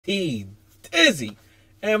T Dizzy,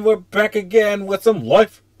 and we're back again with some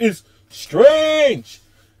Life is Strange.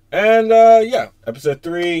 And yeah, episode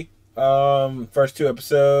 3. First 2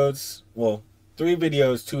 episodes, well, 3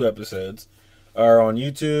 videos, 2 episodes are on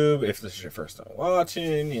YouTube. If this is your first time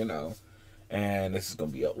watching, and this is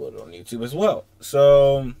gonna be uploaded on YouTube as well.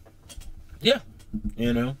 So yeah,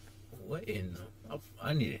 what in the,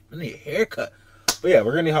 I need a haircut. But yeah,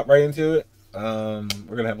 we're gonna hop right into it. We're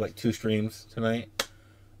gonna have like 2 streams tonight.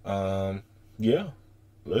 Yeah,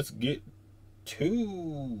 let's get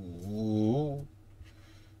to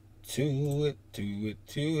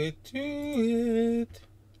it.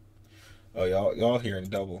 Oh, y'all hearing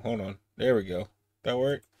double. Hold on. There we go. That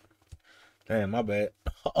worked? Damn, my bad.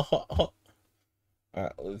 All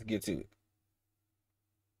right, let's get to it.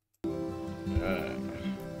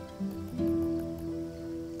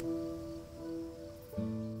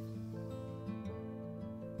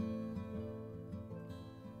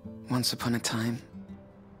 Once upon a time,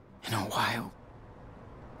 in a wild,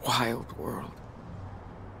 wild world,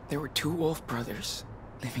 there were 2 wolf brothers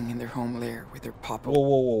living in their home lair with their papa.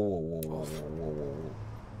 Whoa.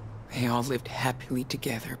 They all lived happily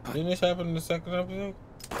together, but Didn't this happen in the second episode?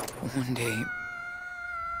 one day,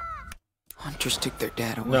 hunters took their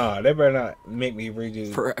dad away. Nah, they better not make me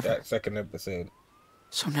redo Forever. that second episode.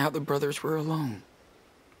 So now the brothers were alone,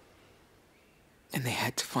 and they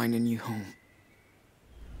had to find a new home.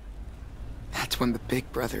 That's when the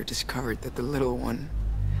big brother discovered that the little one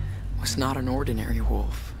was not an ordinary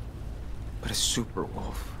wolf, but a super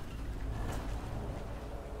wolf.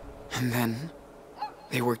 And then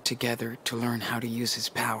they worked together to learn how to use his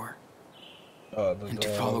power and to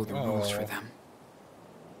follow the rules for them.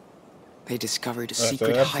 They discovered a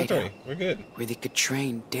secret hideout We're good. where they could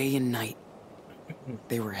train day and night.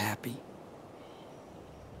 They were happy.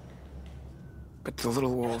 But the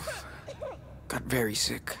little wolf got very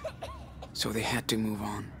sick, so they had to move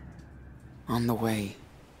on. On the way,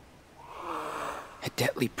 a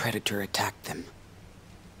deadly predator attacked them,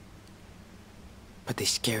 but they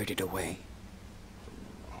scared it away.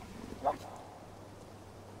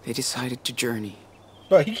 They decided to journey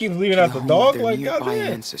But he keeps leaving to out the the home of dog their like nearby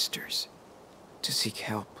goddamn. ancestors to seek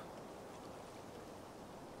help.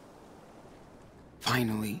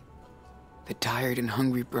 Finally, the tired and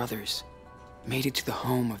hungry brothers made it to the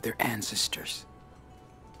home of their ancestors.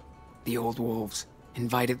 The old wolves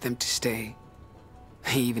invited them to stay.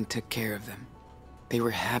 They even took care of them. They were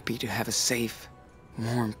happy to have a safe,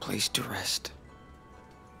 warm place to rest.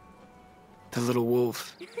 The little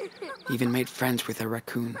wolf even made friends with a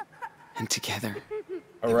raccoon, and together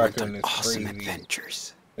they went raccoon on is awesome crazy.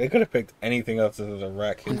 adventures. They could have picked anything else as a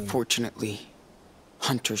raccoon. Unfortunately,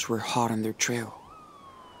 hunters were hot on their trail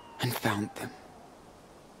and found them.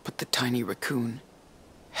 But the tiny raccoon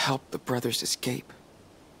helped the brothers escape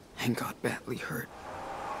and got badly hurt.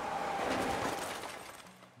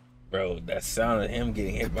 Bro, that sound of him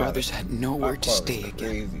getting hit The by brothers had nowhere to stay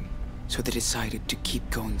again, crazy. so they decided to keep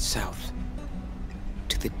going south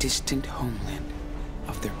to the distant homeland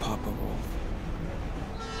of their papa wolf.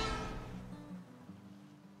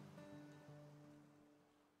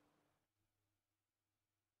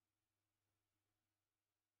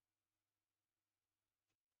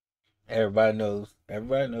 Everybody knows.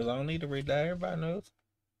 Everybody knows. I don't need to read that. Everybody knows.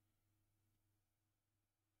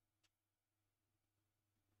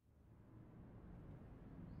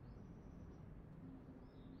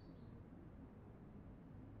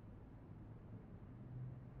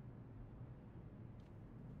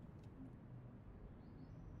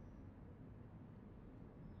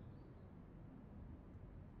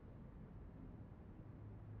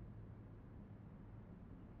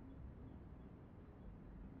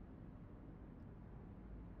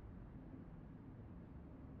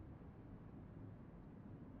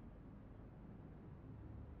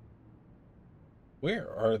 Where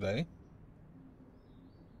are they?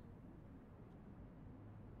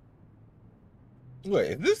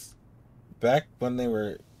 Wait, is this back when they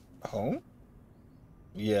were home?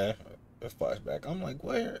 Yeah, a flashback. I'm like,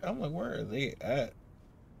 where? Where are they at?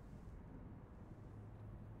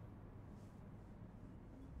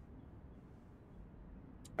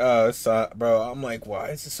 It's bro. I'm like, why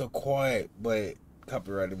is it so quiet? But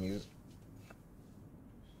copyrighted music.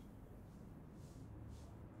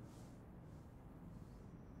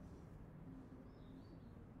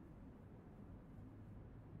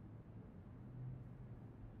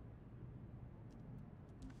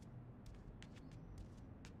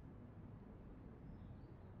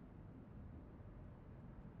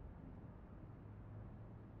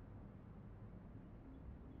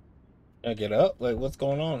 I get up. Like, what's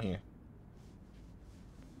going on here?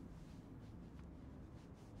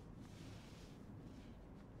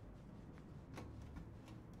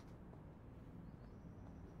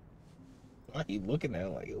 Why he looking at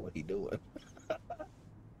him like, what he doing?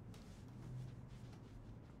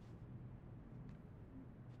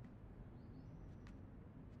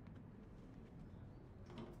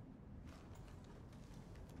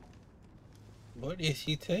 What is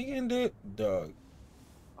he taking, dude? Dog.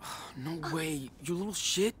 No way, you little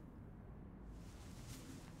shit.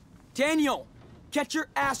 Daniel, get your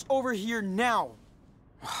ass over here now.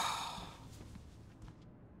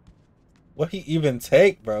 What he even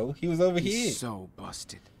take, bro? He was over He's here. so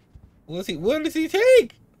busted. What does he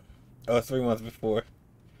take? Oh, it's 3 months before.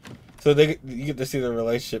 So you get to see the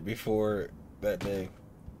relationship before that day.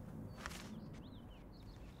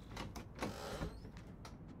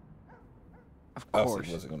 Of Else course.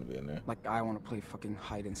 he wasn't gonna be in there. Like I want to play fucking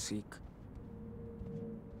hide and seek.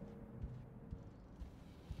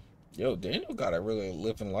 Yo, Daniel got a really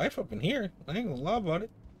living life up in here. I ain't gonna lie about it.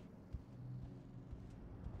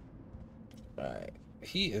 Alright.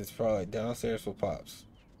 He is probably downstairs with Pops.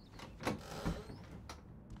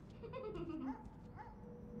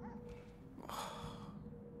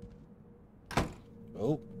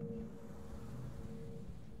 Oh.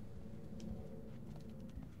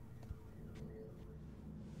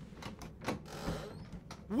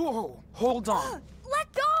 Whoa, hold on. Let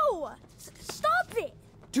go! Stop it!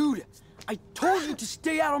 Dude, I told you to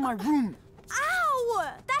stay out of my room.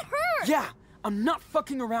 Ow! That hurt! Yeah, I'm not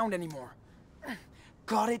fucking around anymore.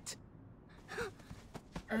 Got it?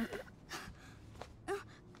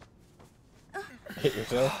 Hit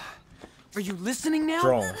yourself? Are you listening now?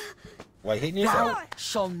 Strong. Like hitting yourself? Thou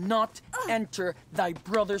shall not enter thy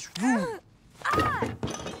brother's room.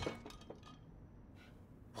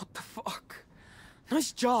 What the fuck?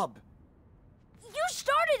 Nice job. You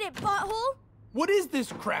started it, butthole! What is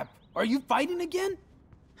this crap? Are you fighting again?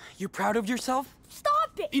 You proud of yourself?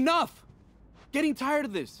 Stop it! Enough! Getting tired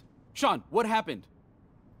of this. Sean, what happened?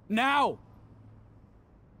 Now!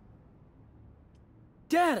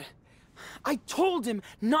 Dad, I told him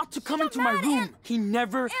not to come You're into my mad room. and- He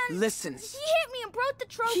never And listens. He hit me and broke the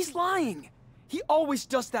trophy. He's lying. He always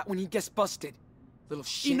does that when he gets busted. Little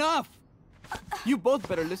shit. Enough! You both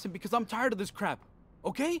better listen because I'm tired of this crap.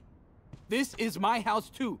 Okay? This is my house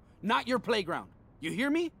too, not your playground. You hear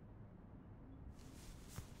me?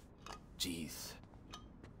 Jeez.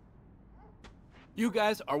 You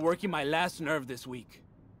guys are working my last nerve this week.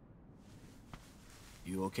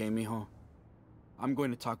 You okay, mijo? I'm going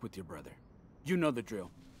to talk with your brother. You know the drill.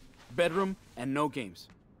 Bedroom and no games.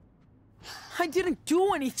 I didn't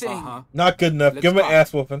do anything. Uh-huh. Not good enough. Let's Give him an talk.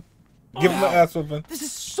 ass whooping. Give him an Yeah. ass whooping. This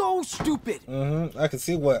is so stupid. I can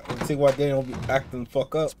see why Daniel be acting the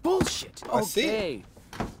fuck up. Bullshit. I see. Okay.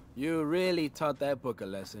 You really taught that book a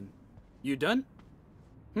lesson. You done?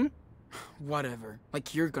 Whatever.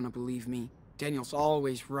 Like you're gonna believe me. Daniel's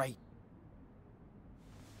always right.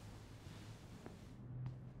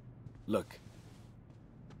 Look.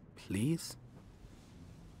 Please?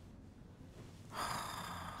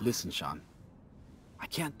 Listen, Sean. I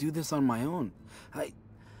can't do this on my own. I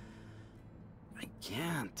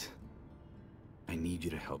can't. I need you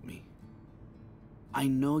to help me. I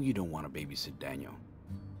know you don't want to babysit Daniel.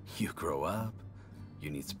 You grow up. You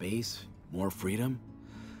need space, more freedom.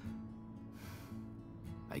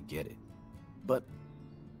 I get it. But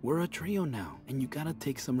we're a trio now, and you gotta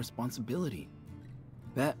take some responsibility.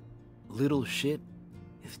 That little shit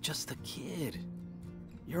is just a kid.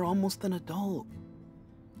 You're almost an adult.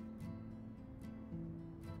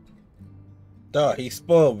 Duh, he's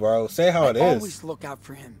spoiled, bro. Say how it I is. always look out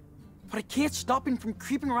for him. But I can't stop him from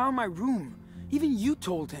creeping around my room. Even you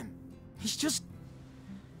told him. He's just...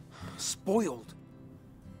 spoiled.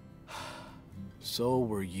 So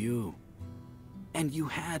were you. And you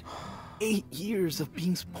had 8 years of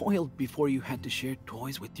being spoiled before you had to share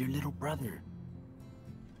toys with your little brother.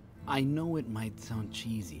 I know it might sound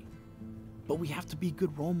cheesy, but we have to be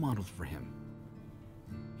good role models for him.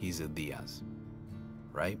 He's a Diaz,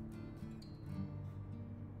 right?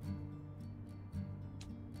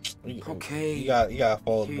 Okay. You got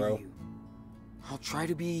fold, Hear bro. you. I'll try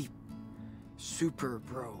to be... super,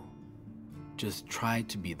 bro. Just try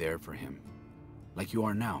to be there for him, like you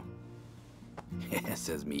are now.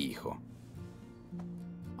 Says mi hijo.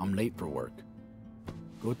 I'm late for work.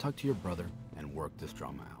 Go talk to your brother and work this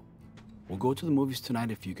drama out. We'll go to the movies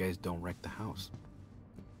tonight if you guys don't wreck the house.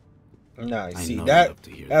 Nah, you I see know you that love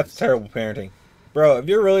to hear that's this. terrible parenting, bro. If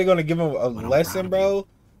you're really gonna give him a But I'm lesson, proud of bro,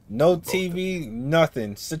 no TV,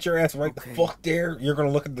 nothing. Sit your ass right Okay. the fuck there. You're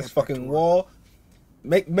gonna look at this Get back to fucking work. wall.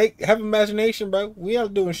 Have imagination, bro. We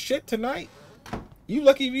not doing shit tonight. You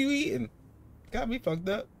lucky if you eating. Got me fucked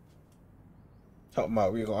up. Talking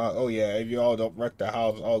about we going. Oh yeah, if you all don't wreck the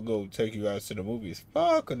house, I'll go take you guys to the movies.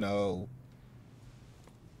 Fuck no.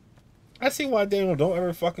 I see why Daniel don't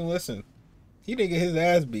ever fucking listen. He didn't get his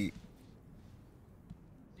ass beat.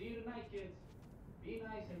 See you tonight, kids. Be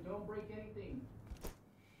nice and don't break anything.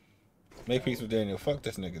 Make peace with Daniel. Fuck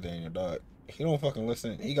this nigga Daniel, dog. He don't fucking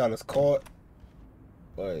listen. He got us caught.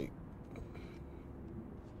 Like,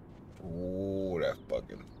 ooh, that's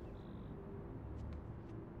fucking.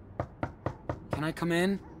 Can I come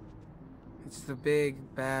in? It's the big,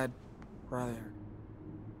 bad brother.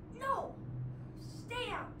 No!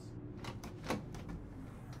 Stay out!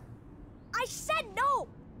 I said no!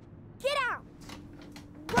 Get out!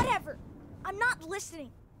 Whatever. I'm not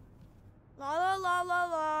listening. La la la la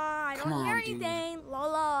la. I Come don't hear on, dude. anything. La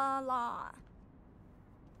la la.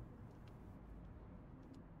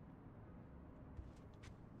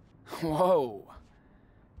 Whoa.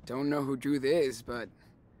 Don't know who drew this, but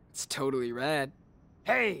it's totally rad.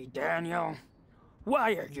 Hey, Daniel.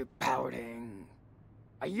 Why are you pouting?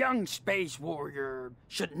 A young space warrior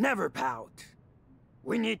should never pout.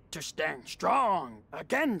 We need to stand strong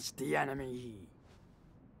against the enemy.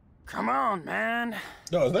 Come on, man.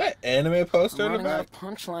 Yo, is that anime poster I'm in the running out back? of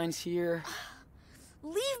punchlines here.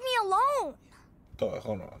 Leave me alone. Dog,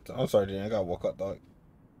 hold on. I'm sorry, Daniel. I gotta woke up, dog.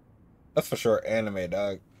 That's for sure anime,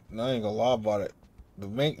 dog. No, I ain't gonna lie about it. The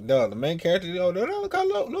main character, yo, they look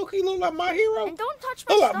like My Hero. And don't touch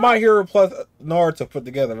my Look like stuff. My Hero plus Naruto put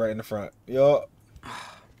together right in the front. Yo,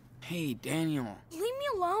 Hey, Daniel. Leave me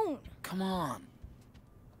alone. Come on.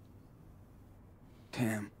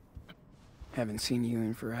 Damn. Haven't seen you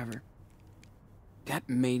in forever. That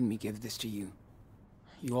made me give this to you.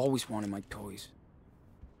 You always wanted my toys.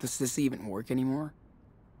 Does this even work anymore?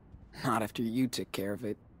 Not after you took care of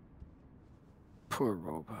it. Poor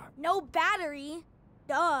robot. No battery.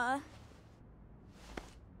 Duh.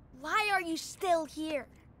 Why are you still here?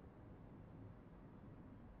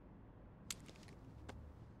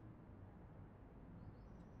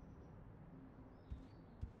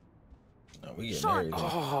 no, we get Sean. married. Though.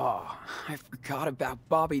 Oh, I forgot about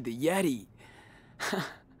Bobby the Yeti.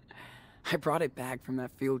 I brought it back from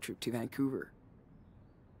that field trip to Vancouver.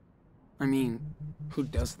 I mean, who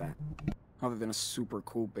does that? Other than a super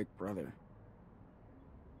cool big brother.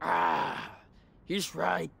 Ah, he's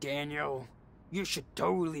right, Daniel. You should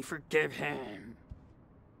totally forgive him.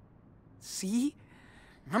 See?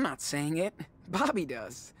 I'm not saying it. Bobby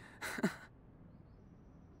does.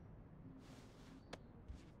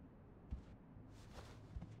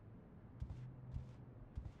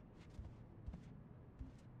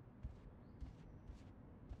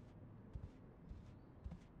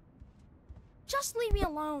 Just leave me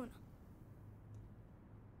alone.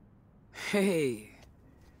 Hey.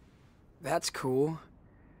 That's cool.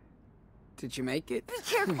 Did you make it? Be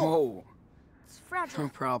careful. Whoa. It's fragile. No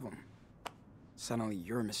problem. Suddenly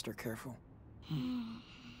you're Mr. Careful.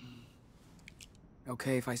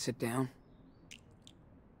 Okay if I sit down?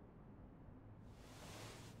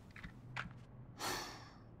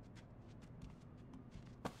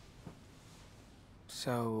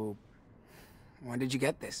 So, when did you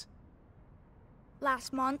get this?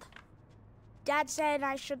 Last month, Dad said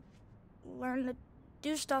I should learn to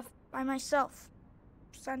do stuff by myself,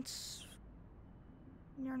 since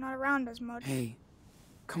you're not around as much. Hey,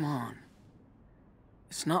 come on.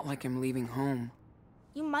 It's not like I'm leaving home.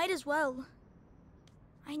 You might as well.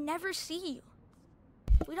 I never see you.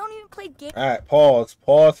 We don't even play games. All right, pause.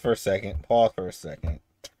 Pause for a second. Pause for a second.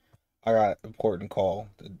 I got an important call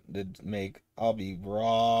to make. I'll be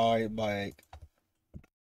right back.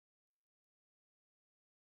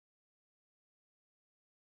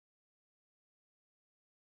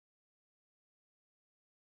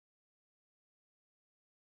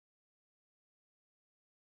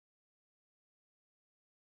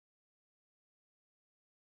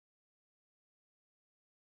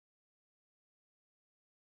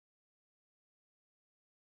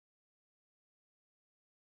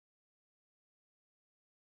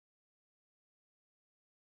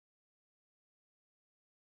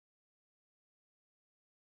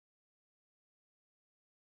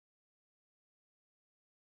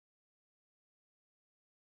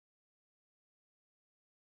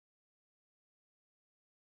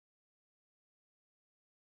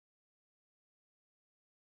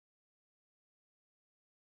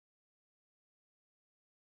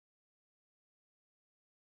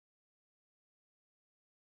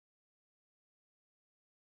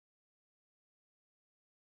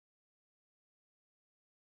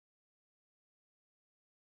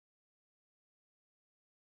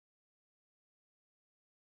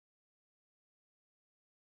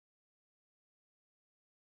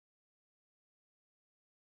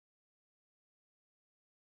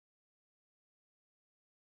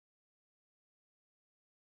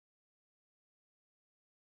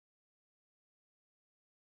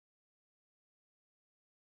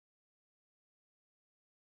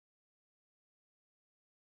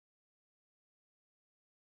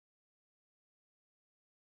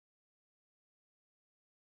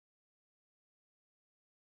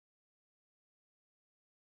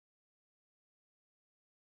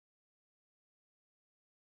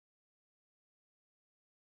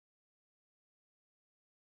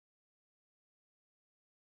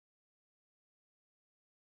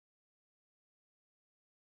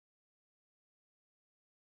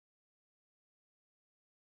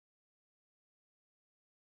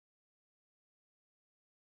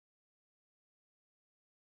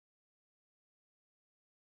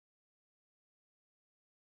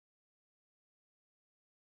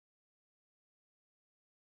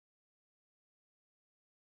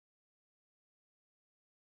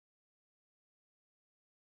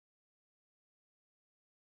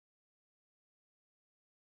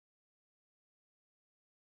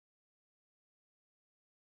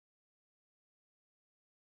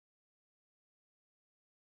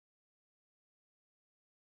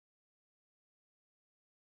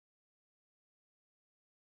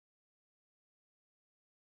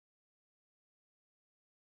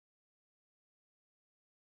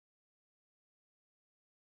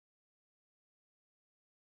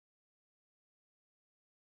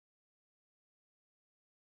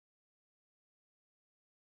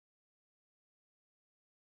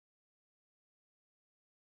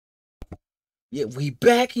 Yeah, we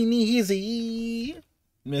back in the hizzy.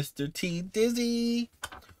 Mr. T Dizzy.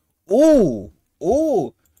 Ooh.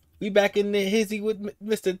 Ooh. We back in the hizzy with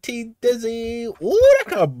Mr. T Dizzy. Ooh, that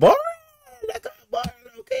kind of bar. That kind of bar.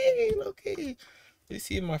 Okay, okay. Let's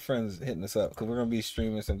see if my friends hitting us up because we're gonna be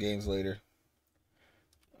streaming some games later.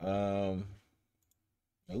 Nope,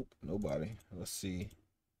 nobody. Let's see.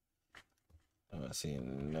 I'm not seeing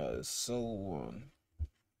another soul one.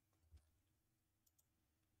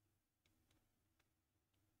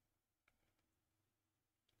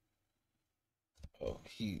 Oh,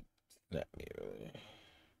 he snapped me earlier.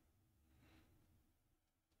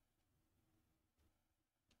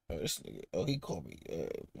 Oh, this nigga. Oh, he called me.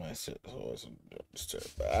 My shit was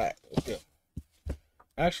disturbed. Alright, let's go.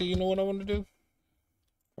 Actually, you know what I want to do?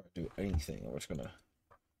 Before I do anything, I'm just gonna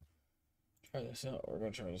try this out. We're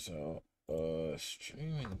gonna try this out.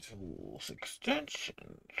 Streaming tools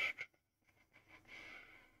extensions.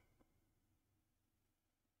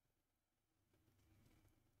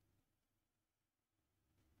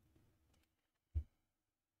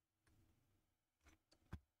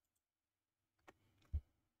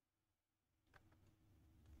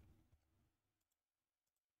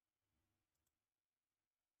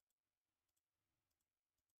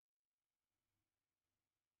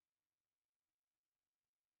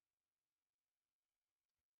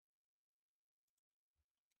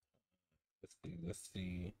 Let's see. Let's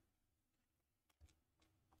see.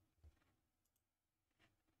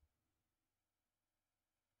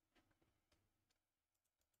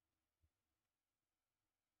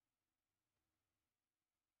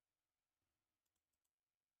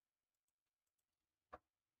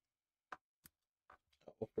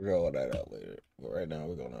 We'll figure all that out later. But right now,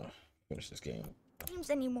 we're gonna finish this game.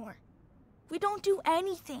 Games anymore. We don't do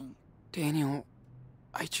anything. Daniel,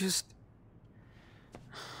 I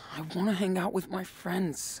want to hang out with my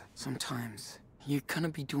friends sometimes. You're gonna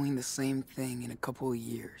be doing the same thing in a couple of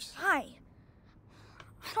years. Hi.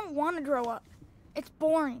 I don't want to grow up. It's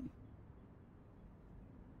boring.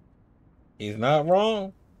 He's not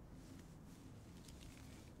wrong.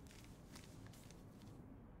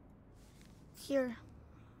 Here.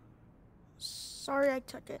 Sorry I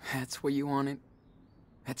took it. That's what you wanted?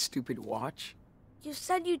 That stupid watch? You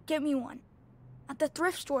said you'd get me one. At the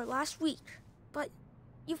thrift store last week. But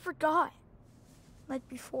you forgot. Like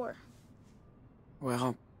before.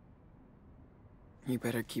 Well, you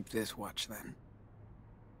better keep this watch then.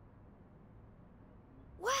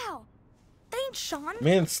 Wow. Thanks, Sean.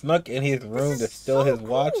 Man snuck in his room to steal his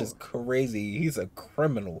watch is crazy. He's a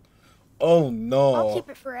criminal. Oh no. I'll keep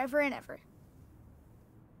it forever and ever.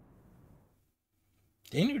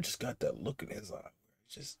 Daniel just got that look in his eye.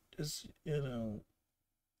 Just you know.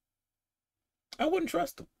 I wouldn't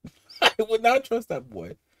trust him. I would not trust that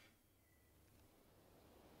boy.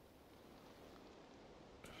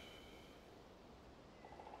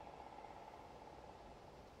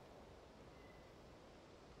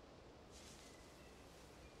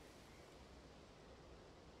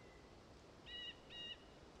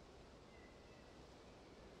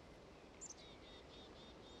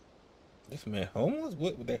 This man homeless?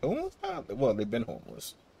 What? Were they homeless now? Well, they've been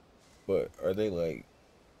homeless. But are they like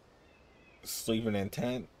sleeping in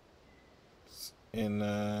tents in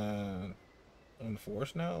the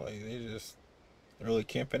forest now? Like they just really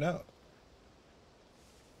camping out.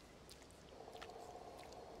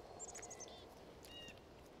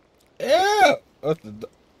 Yeah.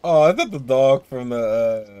 Oh, I thought the dog from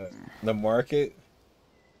the market.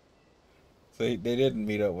 So they didn't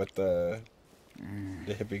meet up with the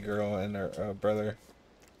hippie girl and her brother.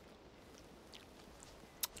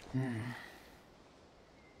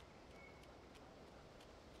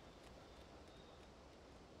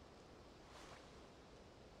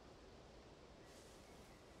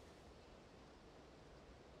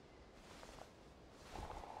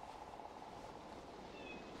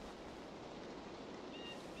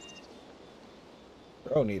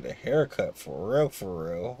 Bro need a haircut for real, for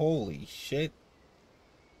real. Holy shit.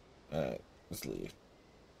 Alright, let's leave.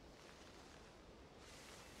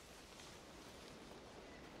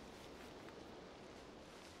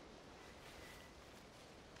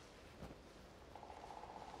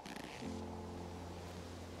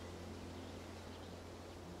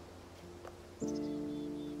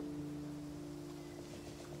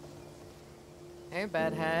 Hey,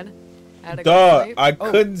 bedhead. Dog, I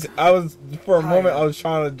couldn't. I was for a moment. I was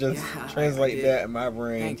trying to just translate that in my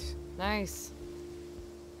brain. Thanks. Nice.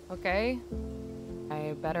 Okay.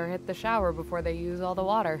 I better hit the shower before they use all the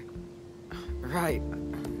water. Right.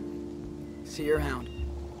 See you around.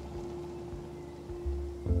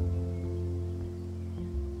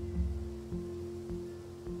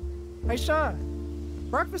 Hey, Sean.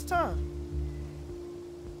 Breakfast time.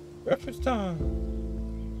 Breakfast time.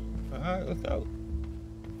 Alright, let's go.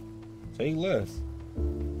 Say less.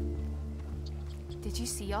 Did you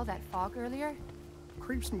see all that fog earlier?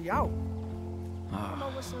 Creeps me out. I don't know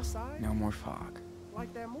Ah, what's inside. no more fog.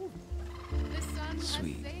 Like that movie. The sun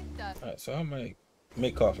Sweet. has saved us. Alright, so I might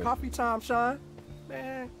make coffee. Coffee time, Sean.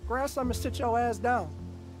 Man, grab something and sit your ass down.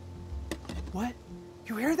 What?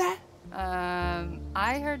 You hear that?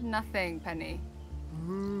 I heard nothing, Penny.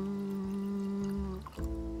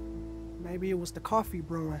 Maybe it was the coffee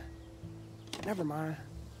brewing. Never mind.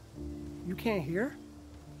 You can't hear?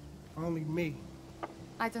 Only me.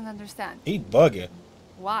 I don't understand. He bugging.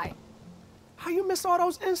 Why? How you miss all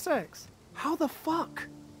those insects? How the fuck?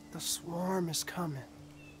 The swarm is coming.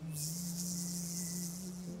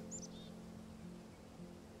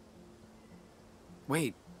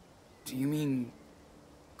 Wait, do you mean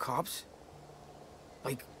cops?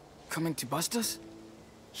 Like, coming to bust us?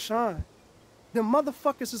 Sean, them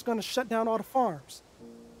motherfuckers is gonna shut down all the farms.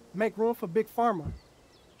 Make room for Big Pharma.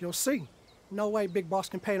 You'll see. No way Big Boss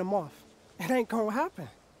can pay them off. It ain't gonna happen.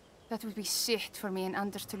 That would be shit for me and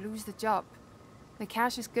Anders to lose the job. The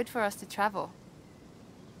cash is good for us to travel.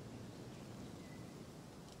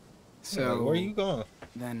 So, where you going?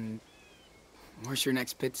 then, where's your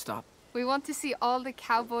next pit stop? We want to see all the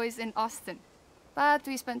cowboys in Austin. But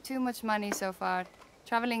we spent too much money so far.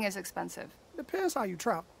 Traveling is expensive. Depends how you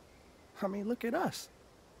travel. I mean, look at us.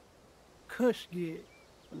 Cush gig.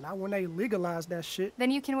 But not when they legalize that shit.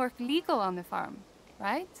 Then you can work legal on the farm,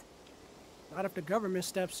 right? Not if the government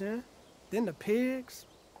steps in. Then the pigs,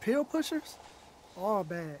 pill pushers, all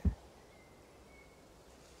bad.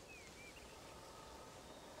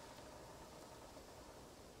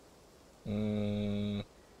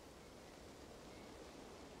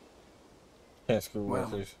 Can't screw Well.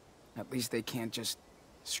 workers. At least they can't just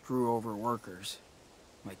screw over workers.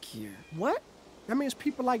 Like here. What? That means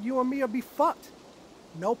people like you and me will be fucked.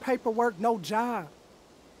 No paperwork, no job.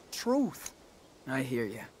 Truth. I hear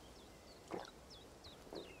ya.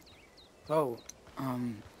 Oh,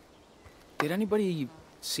 did anybody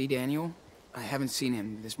see Daniel? I haven't seen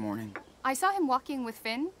him this morning. I saw him walking with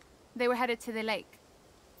Finn. They were headed to the lake.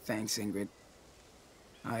 Thanks, Ingrid.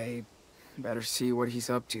 I better see what he's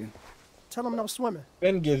up to. Tell them no swimming.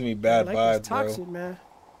 Ben gives me bad Lake vibes, is toxic, bro. man.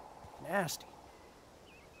 Nasty.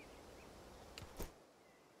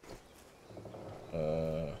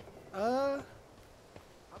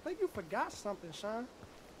 I think you forgot something, Sean.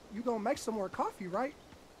 You gonna make some more coffee, right?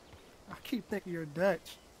 I keep thinking you're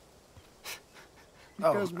Dutch.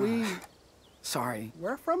 Because we... Sorry,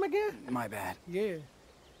 Where from again? my bad. Yeah.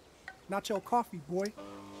 Not your coffee, boy.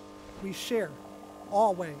 We share.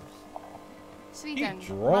 Always. Sweden.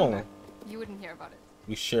 drunk. Malmö. You wouldn't hear about it.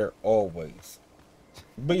 We share always.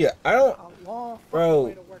 But yeah, I don't. A long fucking Bro,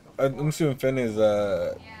 way to work a I'm farm. assuming Finn is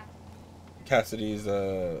Yeah. Cassidy's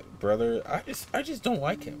brother. I just don't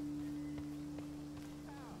like him.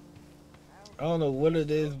 I don't know what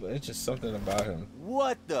it is, but it's just something about him.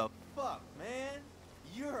 What the fuck, man?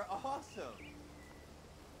 You're awesome.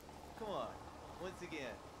 Come on, once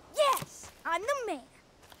again. Yes, I'm the man.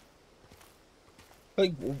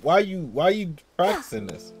 Like, why you practicing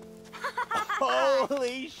this?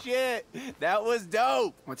 Holy shit, that was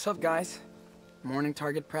dope. What's up, guys? Morning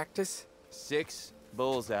target practice? 6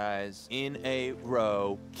 bullseyes in a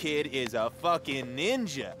row. Kid is a fucking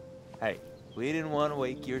ninja. Hey, we didn't want to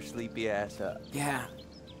wake your sleepy ass up. Yeah,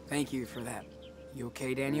 thank you for that. You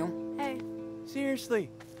okay, Daniel? Hey, Seriously,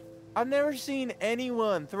 I've never seen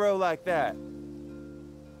anyone throw like that.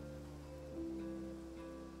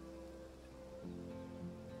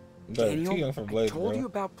 But Daniel, too young for I Blaze, told bro. you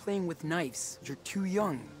about playing with knives. You're too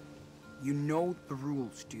young. You know the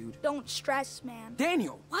rules, dude. don't stress, man.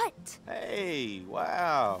 Daniel! What? Hey,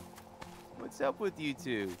 wow. What's up with you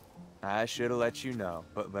two? I should have let you know,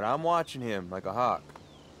 but I'm watching him like a hawk.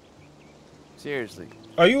 Seriously,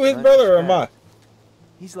 Are you his Not brother or am I? respect.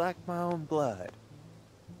 He's like my own blood.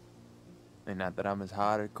 And not that I'm as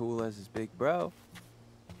hot or cool as his big bro.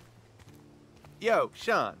 Yo,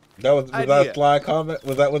 Sean, Was that Idea. a sly comment?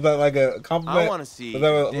 Was that like a compliment? I want to see Was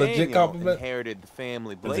that a if legit Daniel compliment? inherited the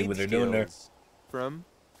family Let's see blade what they're doing there. skills from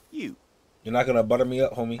you. You're not gonna butter me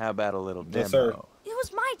up, homie. How about a little demo? Yes, sir. It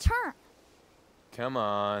was my turn. Come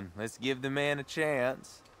on, let's give the man a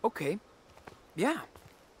chance. Okay. Yeah.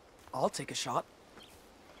 I'll take a shot.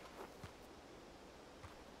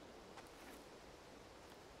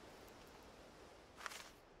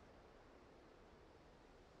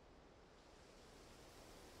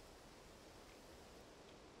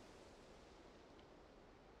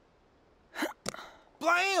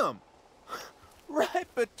 Blam! Right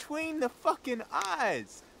between the fucking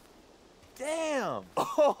eyes. Damn.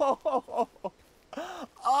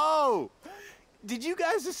 Oh, did you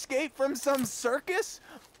guys escape from some circus?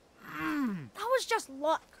 That was just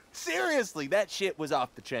luck. Seriously, that shit was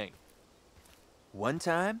off the chain. One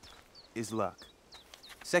time is luck.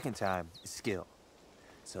 Second time is skill.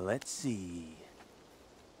 So let's see.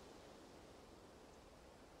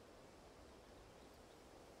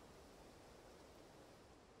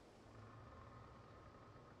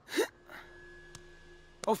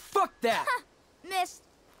 Oh, fuck that! Missed.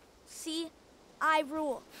 See, I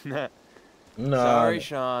rule. Nah. Sorry,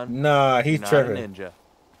 Sean. Nah, he's You're not tripping. a ninja.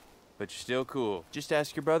 But you're still cool. Just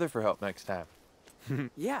ask your brother for help next time.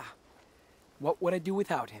 Yeah. What would I do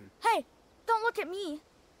without him? Hey, don't look at me.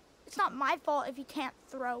 It's not my fault if you can't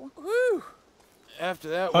throw. Woo! After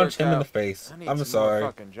that Punch him in the workout, face. I need I'm some sorry.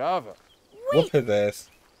 more fucking Java. Whoop his ass.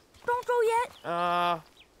 Don't go yet.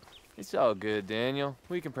 It's all good, Daniel.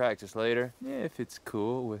 We can practice later, if it's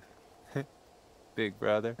cool with Big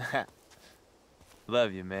Brother.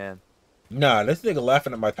 Love you, man. Nah, this nigga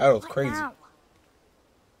laughing at my title is What crazy. now?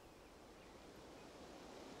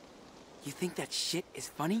 You think that shit is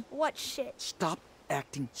funny? What shit? Stop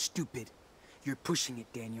acting stupid. You're pushing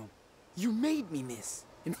it, Daniel. You made me miss.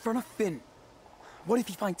 In front of Finn. What if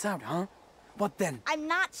he finds out, huh? What then? I'm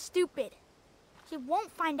not stupid. He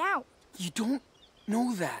won't find out. You don't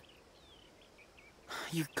know that.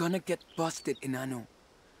 You're gonna get busted, Inanno.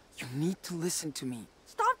 You need to listen to me.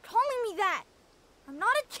 Stop calling me that. I'm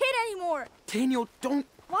not a kid anymore. Daniel, don't...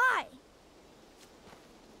 Why?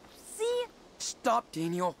 See? Stop,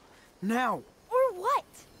 Daniel. Now. Or what?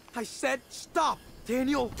 I said stop,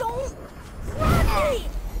 Daniel. Don't grab me!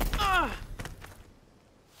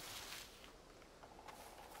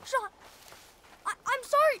 Sean, I'm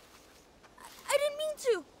sorry. I didn't mean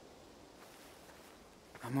to.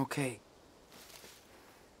 I'm okay.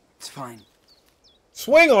 It's fine.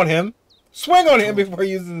 Swing on him. Swing on him before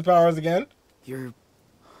he uses his powers again. You're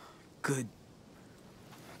good.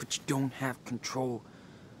 But you don't have control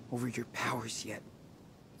over your powers yet.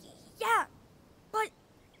 Yeah, but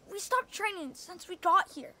we stopped training since we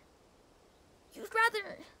got here. You'd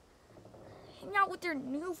rather hang out with your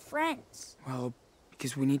new friends. Well,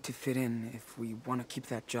 because we need to fit in if we want to keep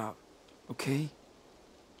that job, okay?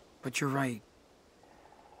 But you're right.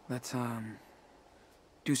 Let's,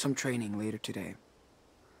 do some training later today.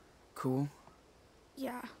 Cool?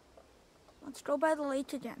 Yeah, let's go by the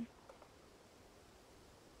lake again.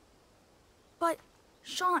 But,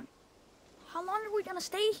 Sean, how long are we gonna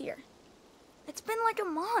stay here? It's been like a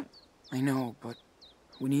month. I know, but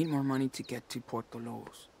we need more money to get to Puerto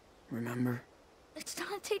Los. Remember? It's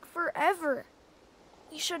gonna take forever.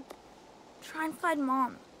 We should try and find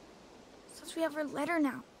Mom, since we have her letter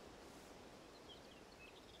now.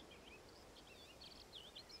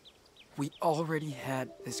 We already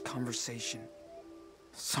had this conversation.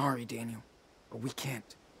 Sorry, Daniel, but we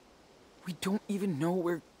can't. We don't even know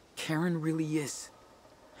where Karen really is,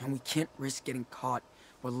 and we can't risk getting caught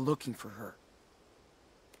while looking for her.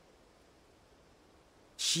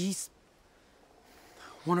 She's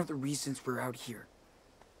one of the reasons we're out here.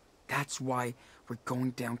 That's why we're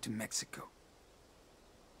going down to Mexico.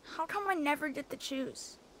 How come I never get to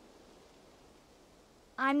choose?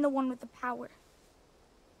 I'm the one with the power.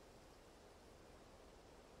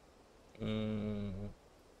 No,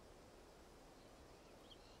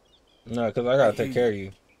 because I gotta take care of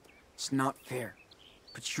you. It's not fair,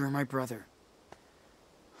 but you're my brother.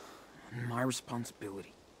 And my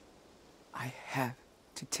responsibility. I have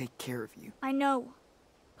to take care of you. I know,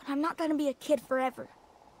 but I'm not gonna be a kid forever.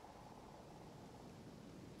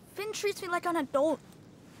 Finn treats me like an adult.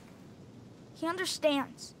 He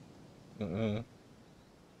understands. Uh-oh.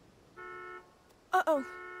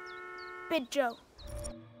 Big Joe.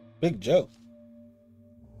 Big Joe.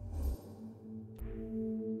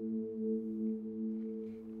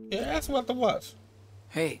 Yeah, ask him about the watch.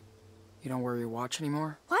 Hey, you don't wear your watch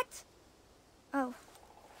anymore? What? Oh.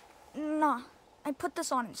 Nah, I put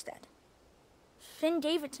this on instead. Finn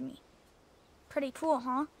gave it to me. Pretty cool,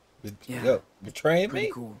 huh? Yeah. Yo, betraying Pretty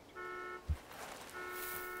me? cool.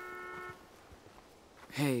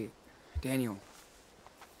 Hey, Daniel.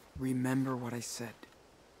 Remember what I said.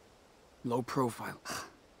 Low profile.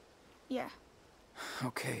 Yeah.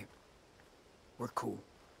 Okay. We're cool.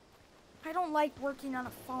 I don't like working on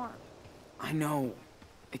a farm. I know.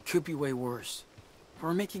 It could be way worse.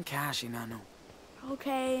 We're making cash, Inanno.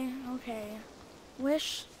 Okay.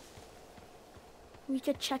 Wish we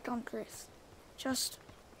could check on Chris. Just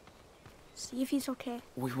see if he's okay.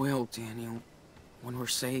 We will, Daniel. When we're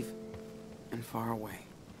safe and far away.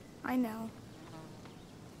 I know.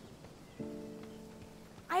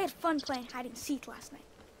 I had fun playing hide and seek last night,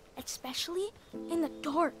 especially in the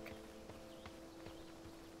dark.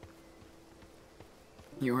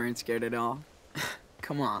 You weren't scared at all?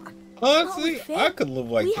 Come on. Honestly, I could live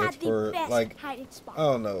like We this had the for best like hiding spot. I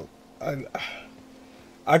don't know.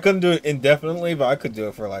 I couldn't do it indefinitely, but I could do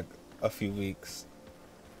it for like a few weeks.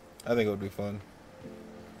 I think it would be fun.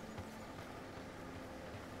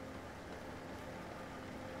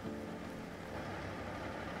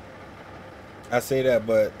 I say that,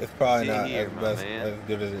 but it's probably Same not here, as my best man. as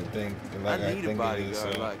good as it think. Like I need a think it bodyguard is. So.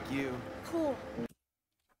 like you. Cool.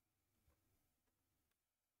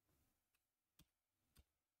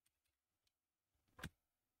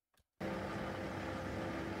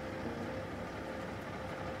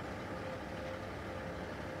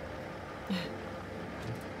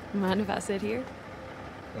 Mind if I sit here?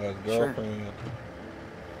 Girlfriend.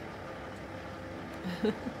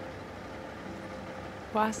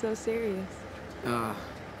 Why so serious?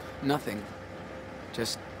 Nothing.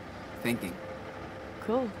 Just thinking.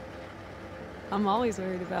 Cool. I'm always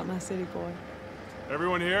worried about my city boy.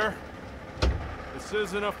 Everyone here? This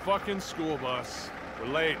isn't a fucking school bus. We're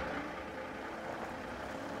late.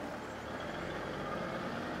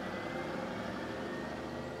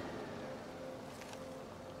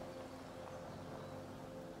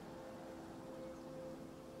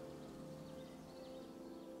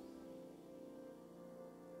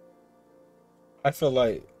 I feel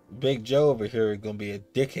like Big Joe over here is gonna be a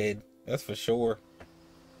dickhead. That's for sure.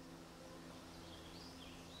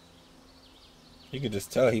 You could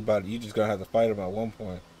just tell you just gonna have to fight him at one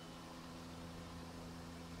point.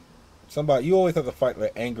 You always have to fight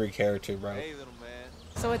like angry character, bro. Hey, little man.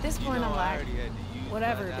 So at this You point, know I'm I like, already had to use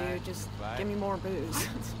whatever, my knife dude, just to fight. give me more booze.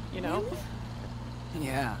 You know?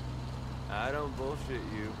 Yeah. I don't bullshit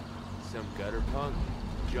you. Some gutter punk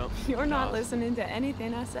jump. You're not listening to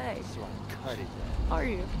anything I say. So I cut it. Are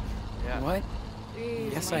you? Yeah. What?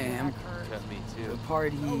 Jeez, Yes, my I am. back hurts. Cut me The too.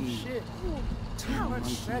 party. Oh shit. Too much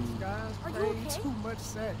sex, guys. Are you Way okay? too much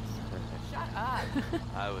sex. Shut up.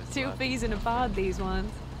 I was Two lucky. fees in a pod, these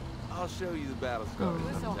ones. I'll show you the battle Oh, scar.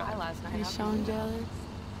 it was so high last night. Oh, You Sean jealous?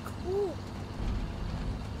 Cool.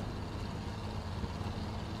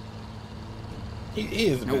 He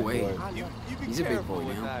is a No big way. boy. You be He's a big careful boy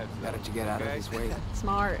with now. knives, Gotta though, get out of okay? his way.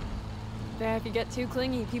 Smart. Yeah, if you get too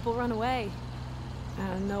clingy, people run away.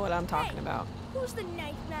 I know what I'm talking about. Who's the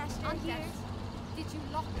knife master here? Did you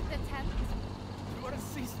lock the tent?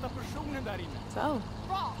 So,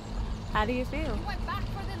 Wrong. how do you feel? You went back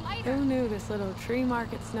for the lighter. Who knew this little tree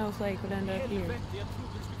market snowflake would end up here?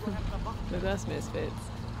 With us misfits.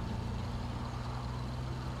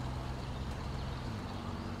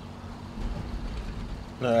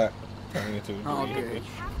 Nah, turning into Oh, good.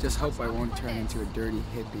 Just hope I won't turn into a dirty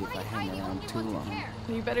hippie if I hang around too long.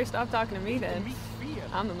 You better stop talking to me then.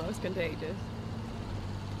 I'm the most contagious.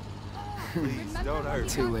 Please, don't hurt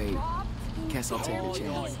Too me. late. Guess I'll take the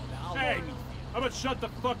chance. Hey, how about shut the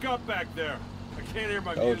fuck up back there? I can't hear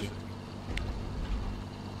my Told music.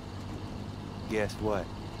 Guess what?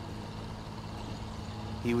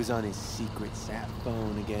 He was on his secret sat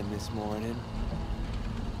phone again this morning.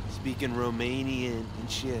 Speaking Romanian and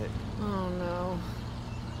shit. Oh no.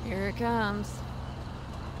 Here it comes.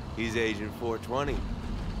 He's Agent 420.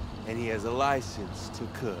 And he has a license to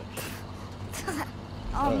cook.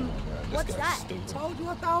 Oh my God, this What's guy's that? stupid. Told you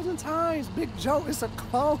 1,000 times, Big Joe is a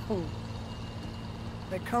clone.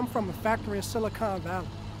 They come from a factory in Silicon Valley.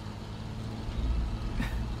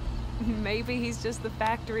 Maybe he's just the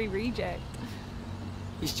factory reject.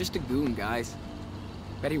 He's just a goon, guys.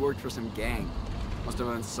 Bet he worked for some gang. Must have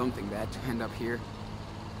done something bad to end up here.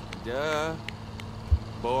 Duh.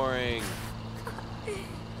 Boring.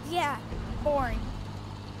 Yeah, boring.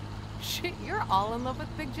 Shit, you're all in love with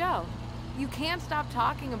Big Joe. You can't stop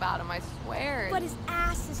talking about him, I swear. But his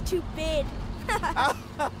ass is too big.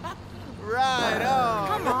 Right on.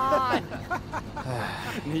 Come on.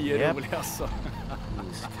 Yep.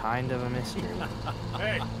 He's kind of a mystery.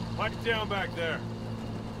 Hey, pipe down back there.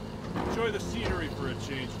 Enjoy the scenery for a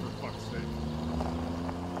change, for fuck's sake.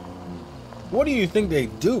 What do you think they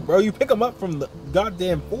do, bro? You pick them up from the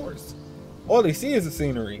goddamn forest. All they see is the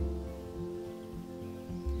scenery.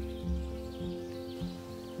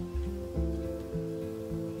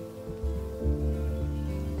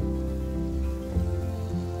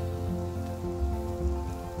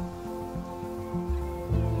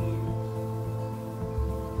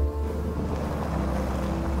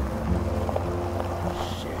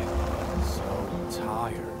 So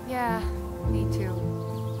tired. Yeah, me too.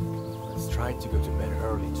 Let's try to go to bed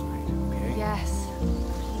early tonight, okay? Yes,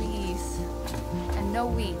 please. And no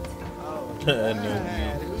weed.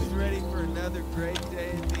 Who's ready for another Great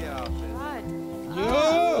day at the office.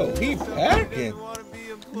 Yo, he packing.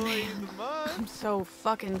 I'm so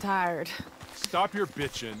fucking tired. Stop your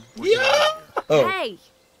bitching. Yeah. Oh. Hey.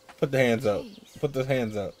 Put the hands up. Put the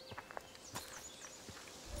hands up.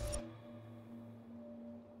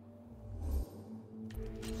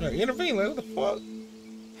 Right, intervene, like, what the fuck?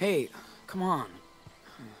 Hey, come on.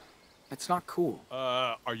 That's not cool.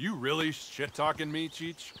 Are you really shit-talking me,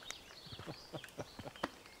 Cheech?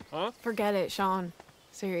 Huh? Forget it, Sean.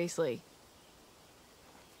 Seriously.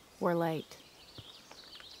 We're late.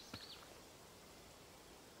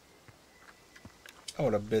 I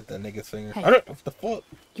would have bit that nigga's finger. Hey. I don't, what the fuck?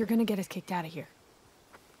 You're gonna get us kicked out of here.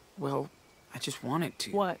 Well, I just wanted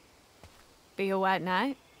to. What? Be a white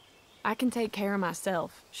knight? I can take care of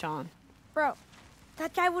myself, Sean. Bro,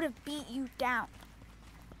 that guy would have beat you down.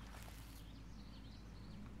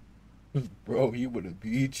 Bro, he would have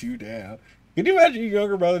beat you down. Can you imagine your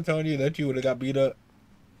younger brother telling you that you would have got beat up?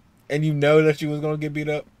 And you know that you was going to get beat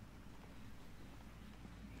up?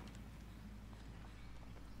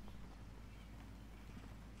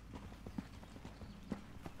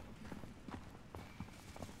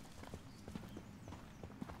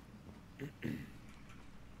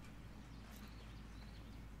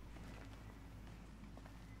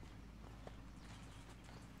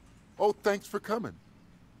 Oh, thanks for coming.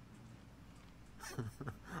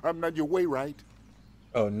 I'm not your way, right?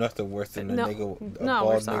 Oh, nothing worse than a nigga, a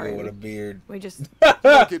bald nigga with a beard. We just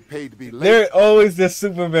don't get paid to be late. They're always the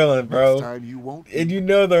super villain, bro. Next time you won't. And you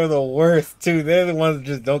know they're the worst too. They're the ones that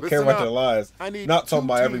just don't care Listen about up. their lives. I need Not talking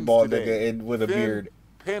two about every teams bald today. nigga and with a Finn, beard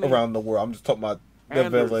Penny, around the world. I'm just talking about the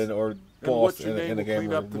Anders, villain or and boss what's your in name a will game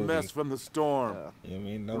clean or up the movie. mess from the storm. You know what I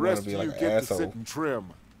mean? The Don't want rest to be of like you an get to asshole. sit and trim.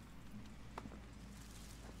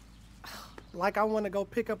 Like I want to go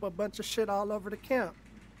pick up a bunch of shit all over the camp.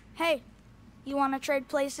 Hey, you want to trade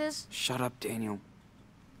places? Shut up, Daniel.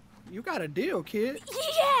 You got a deal, kid.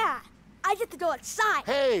 Yeah! I get to go outside.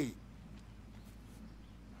 Hey!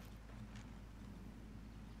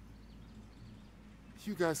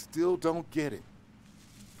 You guys still don't get it.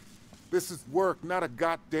 This is work, not a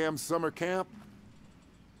goddamn summer camp.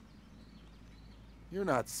 You're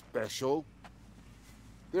not special.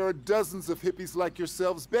 There are dozens of hippies like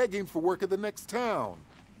yourselves begging for work in the next town.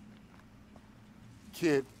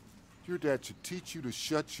 Kid, your dad should teach you to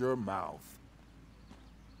shut your mouth.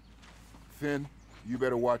 Finn, you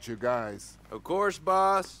better watch your guys. Of course,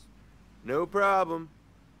 boss. No problem.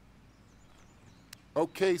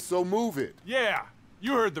 Okay, so move it. Yeah,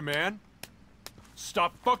 you heard the man.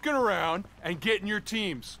 Stop fucking around and get in your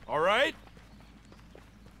teams, all right?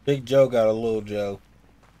 Big Joe got a little Joe.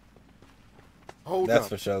 Hold That's up.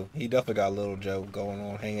 for sure. He definitely got a little Joe going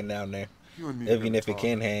on, hanging down there. You and me Even gotta if he talk.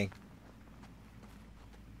 can hang.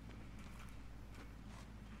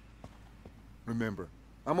 Remember,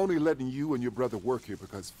 I'm only letting you and your brother work here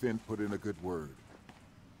because Finn put in a good word.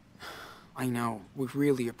 I know. We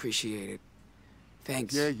really appreciate it.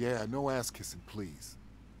 Thanks. Yeah, no ass kissing, please.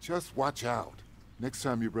 Just watch out. Next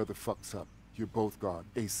time your brother fucks up, you're both gone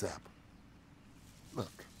ASAP.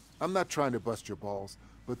 Look, I'm not trying to bust your balls,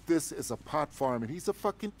 but this is a pot farm and he's a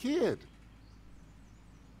fucking kid.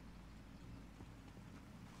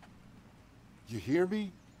 You hear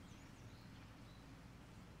me?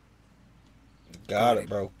 Got it,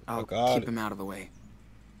 bro. I'll got keep it. him out of the way.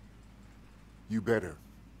 You better.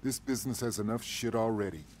 This business has enough shit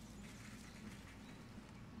already.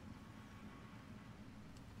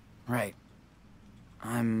 Right.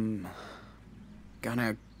 I'm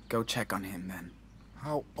gonna go check on him then.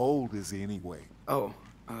 How old is he anyway? Oh,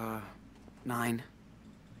 9.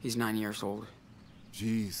 He's 9 years old.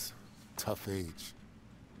 Jeez, tough age.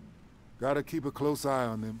 Gotta keep a close eye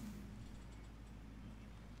on them.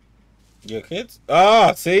 Your kids?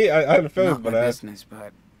 Ah, see? I had a feeling, Not but my I... business,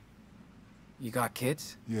 but... You got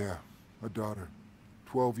kids? Yeah, a daughter.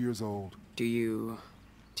 12 years old. Do you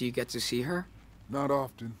get to see her? Not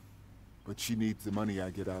often, but she needs the money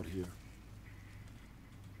I get out here.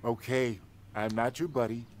 Okay, I'm not your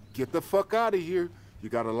buddy. Get the fuck out of here. You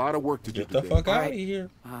got a lot of work to do Get the today. fuck out of here.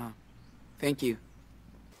 Thank you.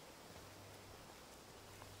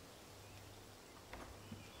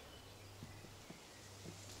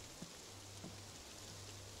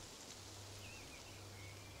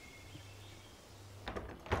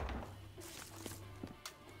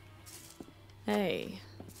 Hey.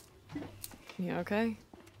 You okay?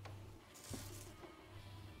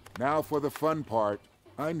 Now for the fun part.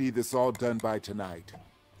 I need this all done by tonight.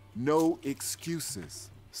 No excuses.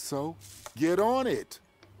 So, get on it.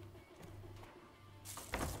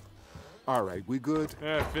 All right, we good?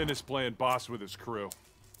 Finn is playing boss with his crew.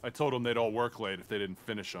 I told them they'd all work late if they didn't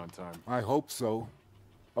finish on time. I hope so.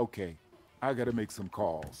 Okay, I gotta make some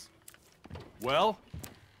calls. Well,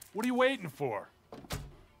 what are you waiting for?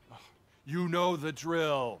 You know the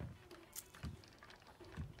drill.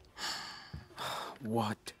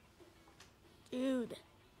 What? Dude,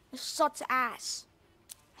 this sucks ass.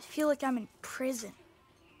 I feel like I'm in prison.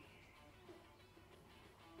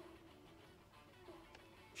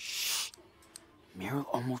 Shh. Meryl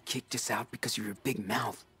almost kicked us out because of your big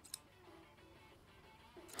mouth.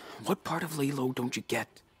 What part of Lalo don't you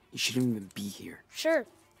get? You shouldn't even be here. Sure.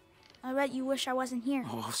 I bet you wish I wasn't here.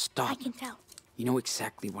 Oh, stop. I can tell. You know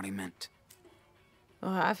exactly what I meant.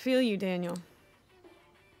 Oh, I feel you, Daniel.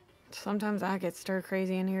 Sometimes I get stir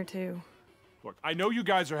crazy in here too. Look, I know you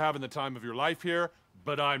guys are having the time of your life here,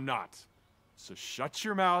 but I'm not. So shut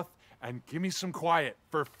your mouth and give me some quiet,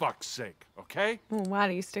 for fuck's sake, okay? Well, why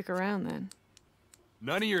do you stick around then?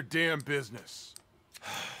 None of your damn business.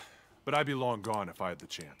 But I'd be long gone if I had the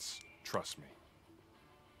chance. Trust me.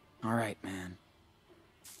 All right, man.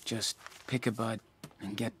 Just pick a bud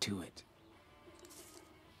and get to it.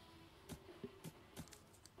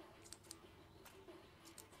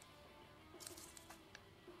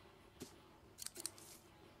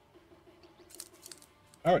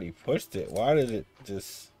 I already pushed it. Why did it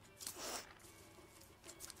just...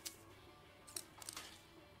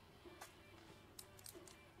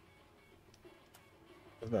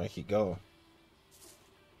 It's gonna keep going.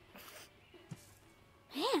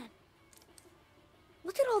 Man,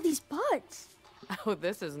 look at all these buds. Oh,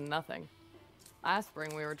 this is nothing. Last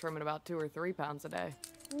spring we were trimming about 2 or 3 pounds a day.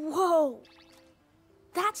 Whoa,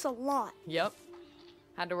 that's a lot. Yep.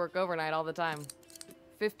 Had to work overnight all the time.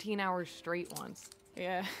 15 hours straight once.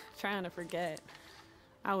 Yeah, trying to forget.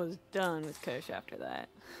 I was done with Kush after that.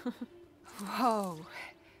 Whoa,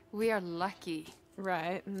 we are lucky.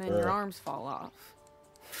 Right, and then your arms fall off.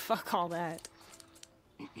 Fuck all that.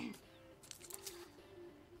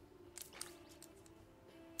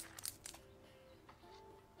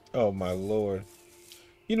 Oh my lord.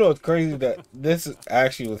 You know what's crazy? That this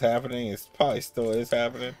actually was happening. It probably still is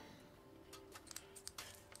happening.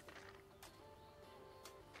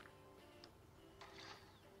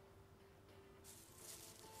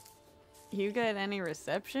 You get any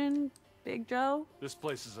reception, Big Joe? This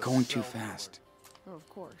place is Going too fast. Oh, of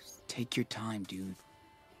course. Take your time, dude.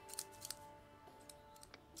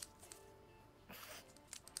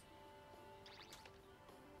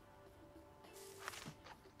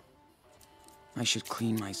 I should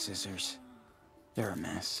clean my scissors. They're a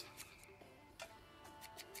mess.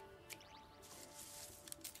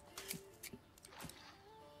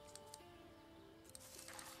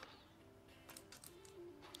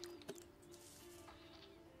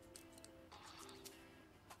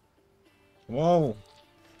 Come on.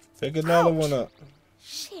 Take another one up.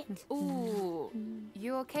 Shit. Ooh,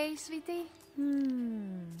 you okay, sweetie?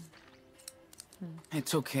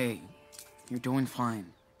 It's okay. You're doing fine.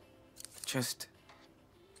 Just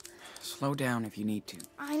slow down if you need to.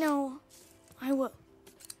 I know. I will.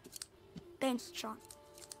 Thanks, John.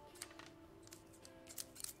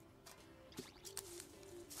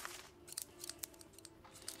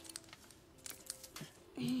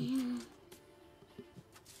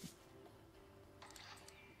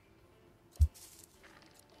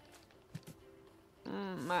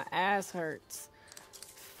 My ass hurts.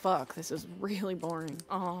 Fuck, this is really boring.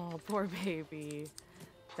 Oh, poor baby.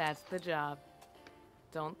 That's the job.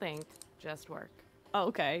 Don't think, just work.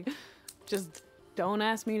 Okay. Just don't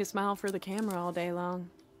ask me to smile for the camera all day long.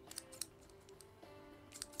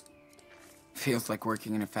 Feels like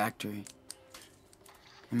working in a factory.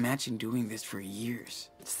 Imagine doing this for years.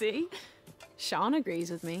 See? Sean agrees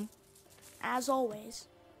with me. As always.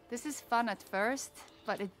 This is fun at first,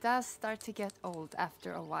 but it does start to get old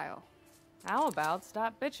after a while. How about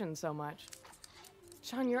stop bitching so much?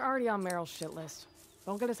 Sean, you're already on Meryl's shit list.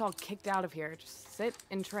 Don't get us all kicked out of here. Just sit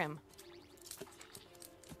and trim.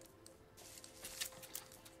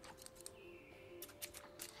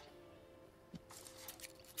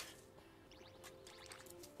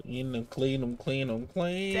 Clean them, clean them, clean them,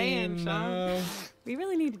 clean. Damn, Sean. We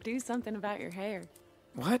really need to do something about your hair.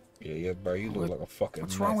 What? Yeah, bro. You look like a fucking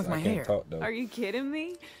What's mess. wrong with I my can't hair? talk, though. Are you kidding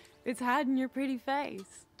me? It's hiding your pretty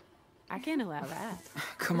face. I can't allow that.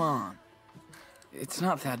 Come on. It's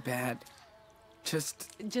not that bad.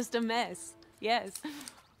 Just a mess. Yes.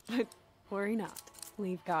 But worry not.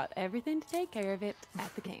 We've got everything to take care of it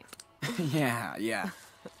at the camp. Yeah.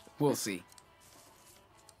 We'll see.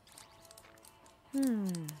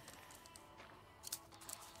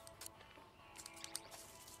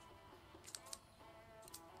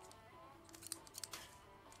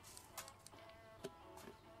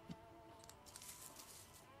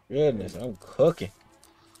 Goodness, I'm cooking.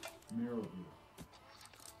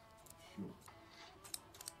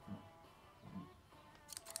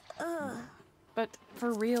 But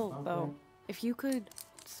for real, though, if you could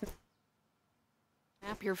snap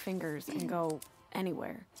your fingers and go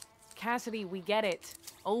anywhere. Cassidy, we get it.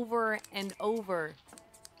 Over and over.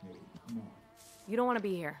 Hey, come on. You don't want to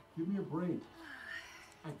be here. Give me a break.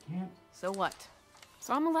 I can't. So what?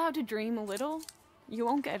 So I'm allowed to dream a little? You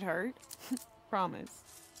won't get hurt. Promise.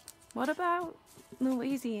 What about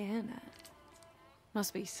Louisiana?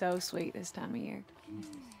 Must be so sweet this time of year.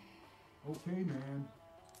 Okay, man.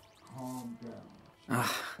 Calm down.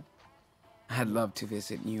 I'd love to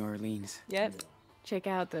visit New Orleans. Yep. Check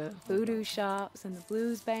out the voodoo shops and the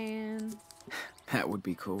blues band. That would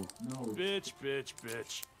be cool. No. Bitch, bitch,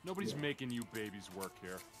 bitch. Nobody's making you babies work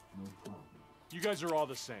here. No problem. You guys are all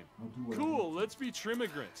the same. I'll do what Cool, let's be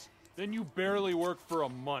trimmigrants. Then you barely work for a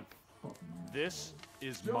month. This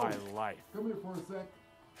is Joe, my life. Come here for a sec.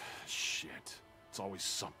 Shit. It's always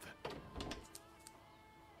something.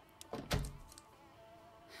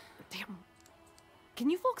 Damn. Can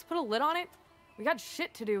you folks put a lid on it? We got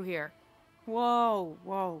shit to do here. Whoa,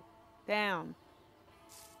 whoa. Down.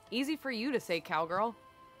 Easy for you to say, cowgirl.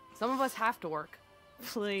 Some of us have to work.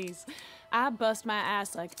 Please. I bust my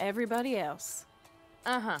ass like everybody else.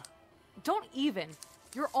 Uh-huh. Don't even.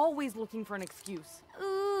 You're always looking for an excuse.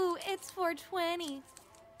 Ooh, it's 420.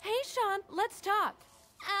 Hey, Sean, let's talk.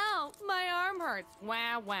 Ow, my arm hurts.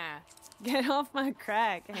 Wah, wah. Get off my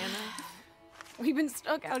crack, Hannah. We've been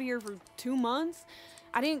stuck out here for 2 months.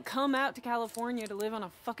 I didn't come out to California to live on a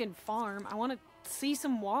fucking farm. I want to see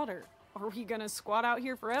some water. Are we gonna squat out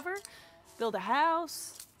here forever? Build a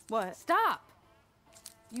house? What? Stop!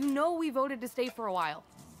 You know we voted to stay for a while.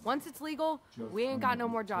 Once it's legal, Just we ain't got no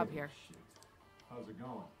more job here. Shit. How's it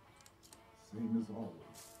going? Same as always.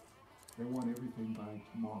 They want everything by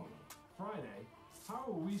tomorrow. Friday? How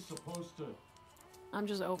are we supposed to... I'm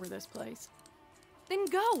just over this place. Then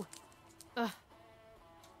go! Ugh.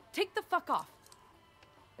 Take the fuck off.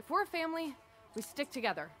 If we're a family, we stick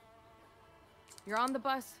together. You're on the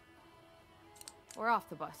bus, we're off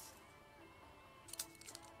the bus.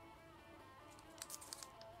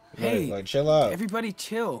 Hey, like chill out. Everybody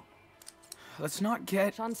chill. Let's not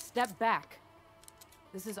get... Sean, step back.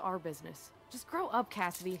 This is our business. Just grow up,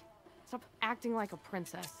 Cassidy. Stop acting like a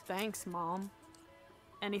princess. Thanks, Mom.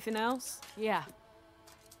 Anything else? Yeah.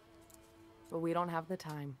 But we don't have the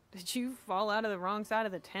time. Did you fall out of the wrong side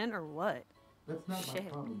of the tent or what? That's not my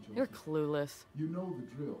Shit. problem, Joseph. You're clueless. You know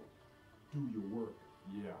the drill. Do your work.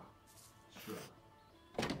 Yeah,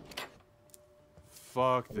 sure.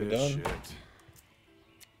 Fuck We this done? shit.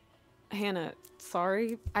 Hannah,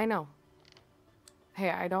 sorry. I know. Hey,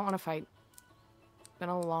 I don't want to fight. Been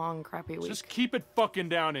a long, crappy week. Just keep it fucking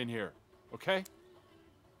down in here, okay?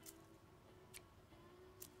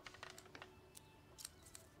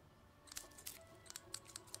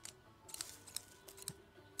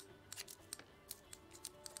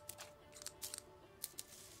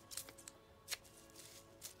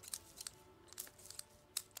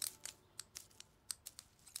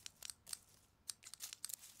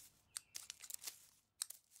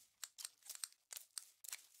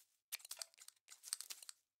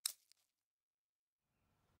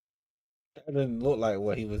 That didn't look like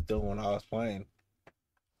what he was doing when I was playing.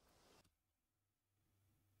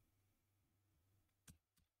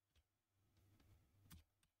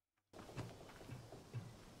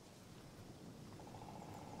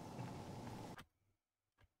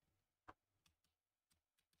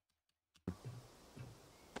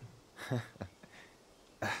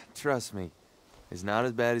 Trust me, it's not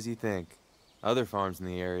as bad as you think. Other farms in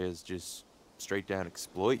the area just straight down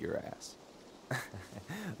exploit your ass.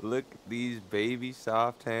 Look at these baby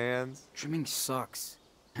soft hands. Trimming sucks.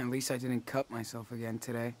 At least I didn't cut myself again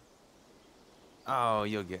today. Oh,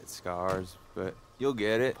 you'll get scars, but you'll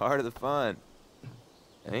get it. Part of the fun.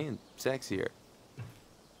 And sexier.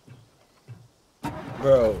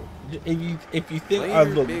 Bro, if you think I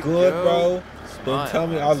Later, look Big good, Joe. bro, Smile, then tell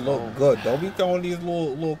me I asshole. look good. Don't be throwing these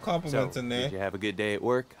little compliments So, in there. did you have a good day at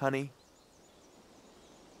work, honey?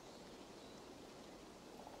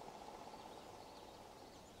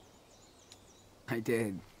 I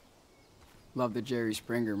did. Love the Jerry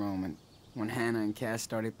Springer moment, when Hannah and Cass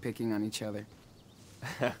started picking on each other.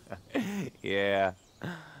 Yeah.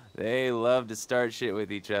 They love to start shit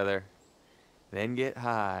with each other. Then get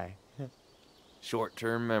high.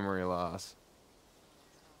 Short-term memory loss.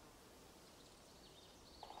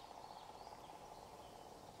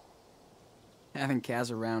 Having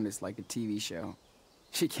Cass around is like a TV show.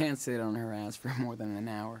 She can't sit on her ass for more than an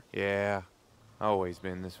hour. Yeah. Always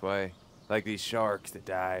been this way. Like these sharks that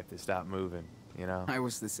die if they stop moving, you know? I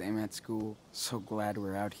was the same at school. So glad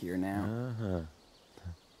we're out here now. Uh-huh.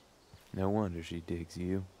 No wonder she digs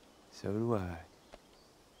you. So do I.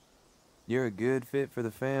 You're a good fit for the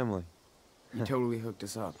family. You totally hooked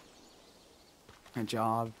us up. A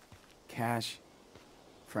job, cash,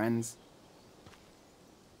 friends,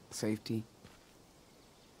 safety.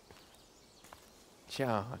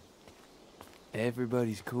 Sean,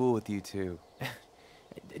 everybody's cool with you two.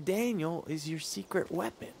 Daniel is your secret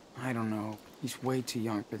weapon. I don't know. He's way too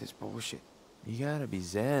young for this bullshit. You gotta be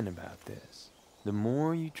zen about this. The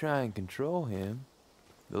more you try and control him,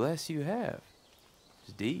 the less you have.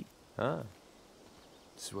 It's deep, huh?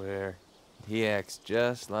 Swear, he acts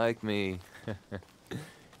just like me.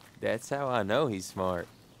 That's how I know he's smart.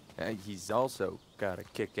 He's also got a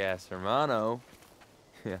kick-ass hermano.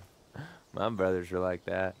 Yeah, my brothers are like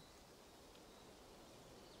that.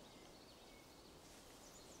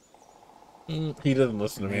 He doesn't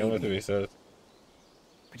listen to me. What do he says?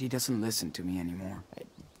 But he doesn't listen to me anymore.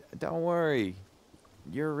 Don't worry.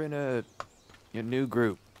 You're in a new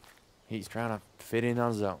group. He's trying to fit in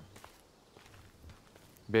on his own.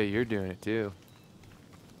 Bet you're doing it too.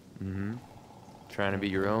 Mm-hmm. Trying to be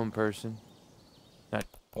your own person. Not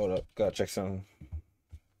Hold up. Gotta check something.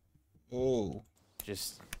 Oh.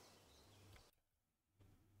 just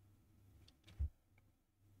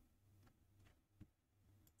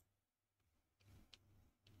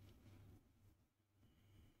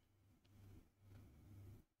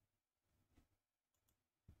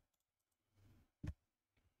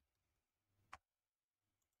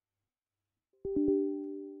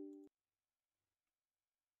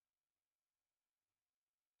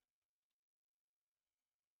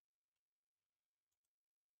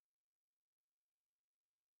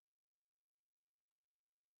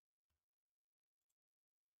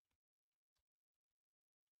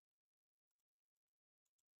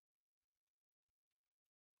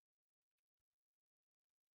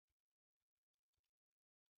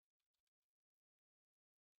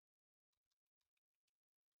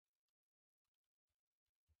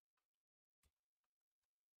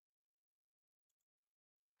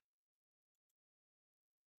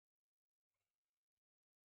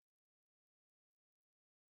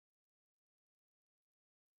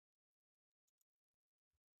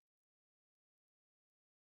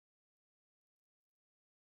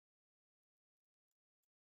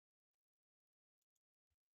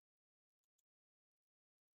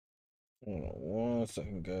Hold on 1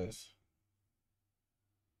 second, guys.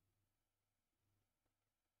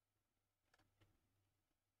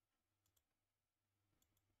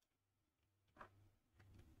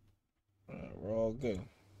 Alright, we're all good.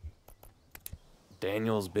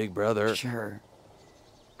 Daniel's big brother. Sure.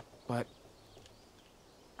 But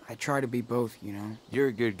I try to be both, you know? You're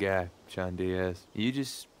a good guy, Sean Diaz. You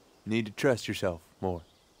just need to trust yourself more.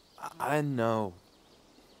 I know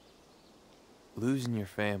losing your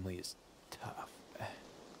family is tough.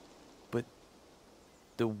 But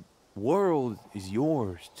the world is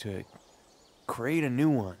yours to create a new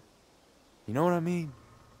one. You know what I mean?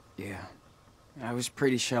 Yeah. I was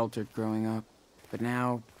pretty sheltered growing up, but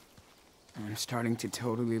now I'm starting to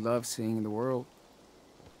totally love seeing the world.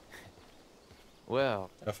 Well,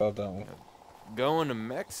 I felt that one. Going to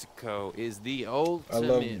Mexico is the I ultimate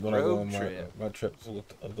love when I go road on trip. my trips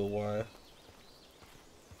with the wire.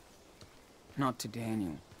 Not to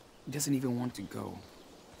Daniel. He doesn't even want to go.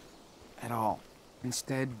 At all.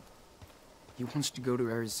 Instead, he wants to go to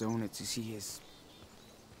Arizona to see his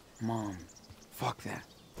mom. Fuck that.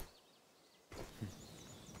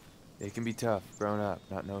 It can be tough growing up,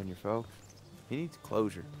 not knowing your folks. He needs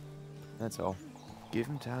closure. That's all. Give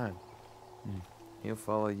him time. He'll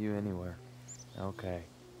follow you anywhere. Okay.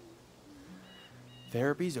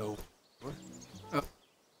 Therapy's over.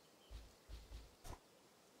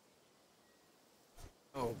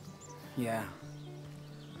 Oh, yeah.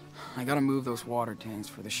 I gotta move those water tanks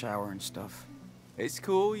for the shower and stuff. It's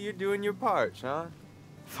cool, you're doing your part, Sean.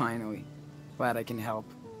 Finally. Glad I can help.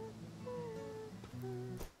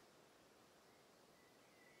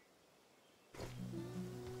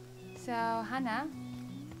 So, Hannah,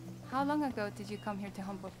 how long ago did you come here to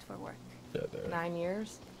Humboldt for work? 9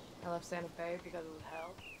 years. I left Santa Fe because it was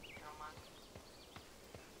hell.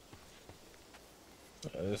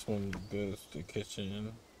 This one goes to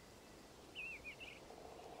kitchen.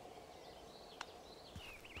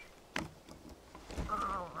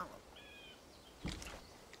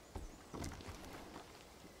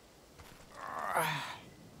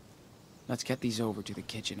 Let's get these over to the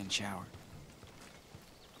kitchen and shower.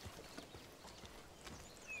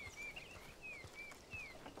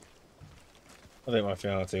 I think my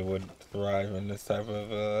fiance would thrive in this type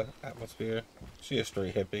of atmosphere. She a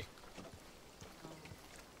straight hippie.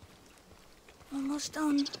 Almost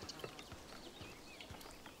done.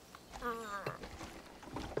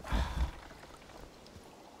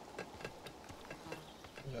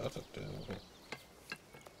 Yeah, that's up to him.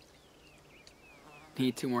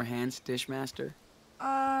 Need 2 more hands, Dishmaster?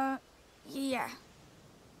 Yeah.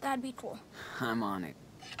 That'd be cool. I'm on it.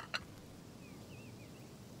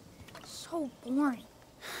 So boring.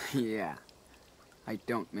 Yeah. I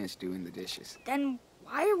don't miss doing the dishes. Then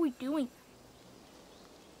why are we doing it?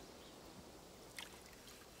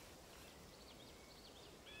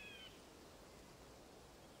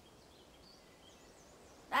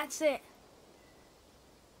 That's it.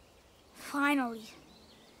 Finally.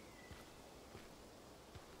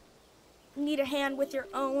 Need a hand with your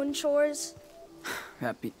own chores?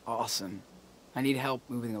 That'd be awesome. I need help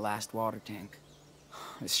moving the last water tank.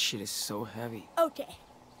 This shit is so heavy. Okay.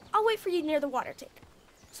 I'll wait for you near the water tank,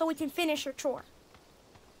 so we can finish your chore.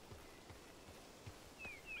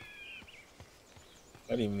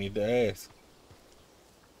 I didn't even need to ask.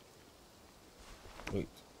 Wait.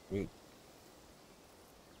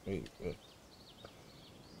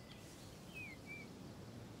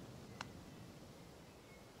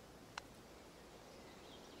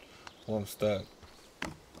 Well, I'm stuck.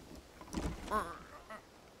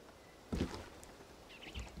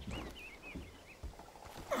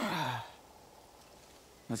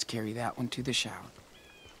 Let's carry that one to the shower.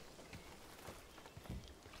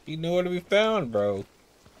 You know where to be found, bro.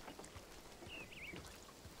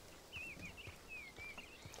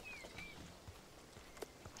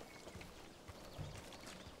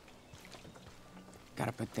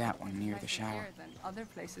 Gotta put that one near the shower. Here than other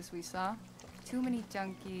places we saw. Too many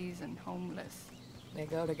junkies and homeless. They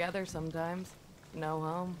go together sometimes. No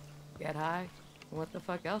home, get high. What the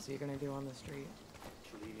fuck else are you gonna do on the street?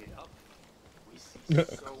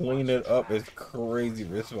 Clean it up is crazy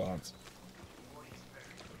response.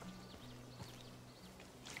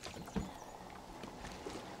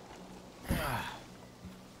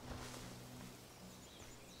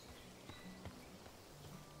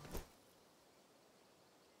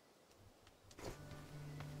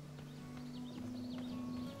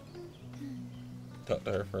 Talk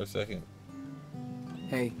to her for a second.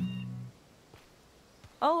 Hey.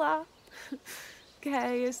 Hola.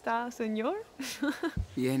 ¿Qué está, señor?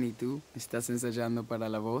 Bien, ¿y tú? ¿Estás ensayando para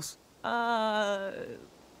la voz?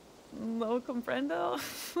 No comprendo.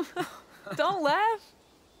 Don't laugh.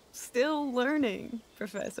 Still learning,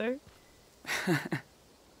 Professor.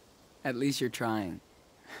 At least you're trying.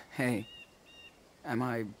 Hey, am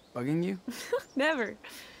I bugging you? Never.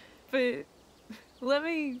 But let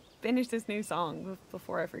me finish this new song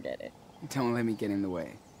before I forget it. Don't let me get in the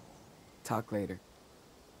way. Talk later.